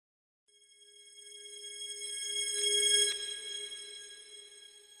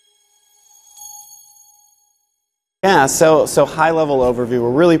Yeah, so high-level overview,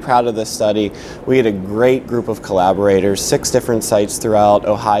 we're really proud of this study. We had a great group of collaborators, 6 different sites throughout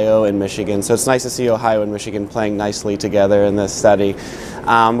Ohio and Michigan, so it's nice to see Ohio and Michigan playing nicely together in this study.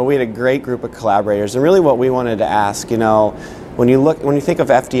 But we had a great group of collaborators, and really what we wanted to ask, when you think of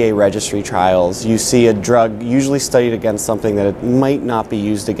FDA registry trials, you see a drug usually studied against something that it might not be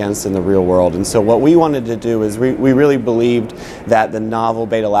used against in the real world. And so what we wanted to do is we really believed that the novel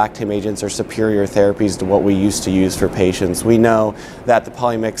beta-lactam agents are superior therapies to what we used to use for patients. We know that the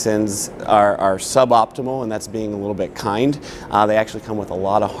polymyxins are suboptimal, and that's being a little bit kind. They actually come with a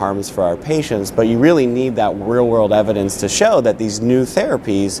lot of harms for our patients, but you really need that real-world evidence to show that these new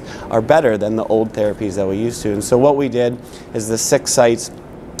therapies are better than the old therapies that we used to. And so what we did is the 6 sites,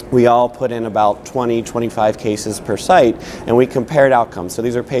 we all put in about 20-25 cases per site, and we compared outcomes. So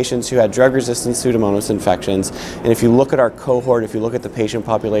these are patients who had drug-resistant Pseudomonas infections, and if you look at our cohort, if you look at the patient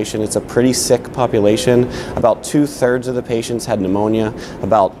population, it's a pretty sick population. About 2/3 of the patients had pneumonia,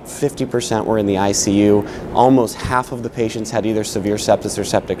 about 50% were in the ICU, almost half of the patients had either severe sepsis or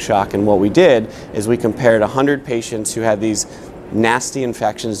septic shock, and what we did is we compared 100 patients who had these nasty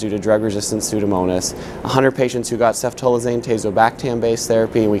infections due to drug-resistant Pseudomonas, 100 patients who got Ceftolozane, Tazobactam-based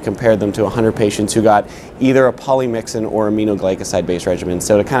therapy, and we compared them to 100 patients who got either a polymyxin or aminoglycoside-based regimen.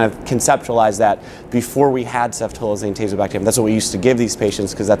 So to kind of conceptualize that, before we had Ceftolozane, Tazobactam, that's what we used to give these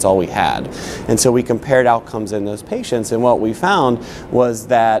patients because that's all we had. And so we compared outcomes in those patients, and what we found was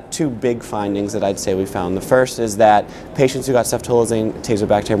that 2 big findings that I'd say we found. The first is that patients who got Ceftolozane,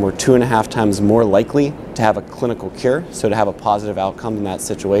 Tazobactam were 2.5 times more likely to have a clinical cure, so to have a positive outcome in that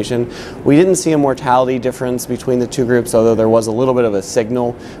situation. We didn't see a mortality difference between the 2 groups, although there was a little bit of a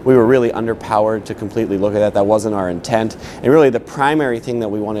signal. We were really underpowered to completely look at that. That wasn't our intent. And really the primary thing that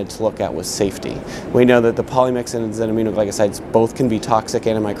we wanted to look at was safety. We know that the polymyxins and aminoglycosides both can be toxic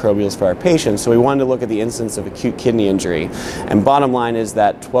antimicrobials for our patients, so we wanted to look at the incidence of acute kidney injury. And bottom line is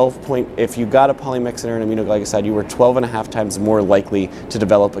that if you got a polymyxin or an aminoglycoside, you were 12.5 times more likely to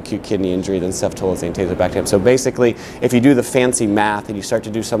develop acute kidney injury than Ceftolozane, Tazobactam. So basically, if you do the fancy math and you start to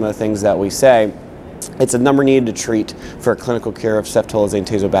do some of the things that we say, it's a number needed to treat for a clinical cure of Ceftolozane,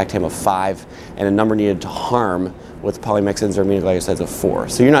 Tazobactam of 5, and a number needed to harm with polymyxins or aminoglycosides of 4.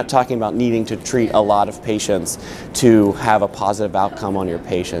 So you're not talking about needing to treat a lot of patients to have a positive outcome on your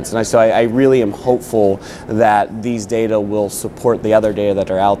patients. And so I really am hopeful that these data will support the other data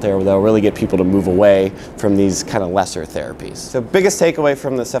that are out there, that will really get people to move away from these kind of lesser therapies. So biggest takeaway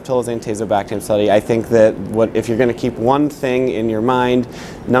from the Ceftolozane, Tazobactam study, I think that if you're going to keep one thing in your mind,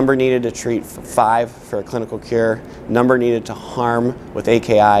 number needed to treat 5 for a clinical cure, number needed to harm with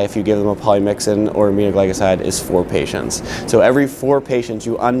AKI if you give them a polymyxin or aminoglycoside is 4 patients. So every 4 patients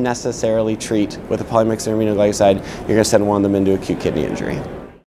you unnecessarily treat with a polymyxin or aminoglycoside, you're going to send one of them into acute kidney injury.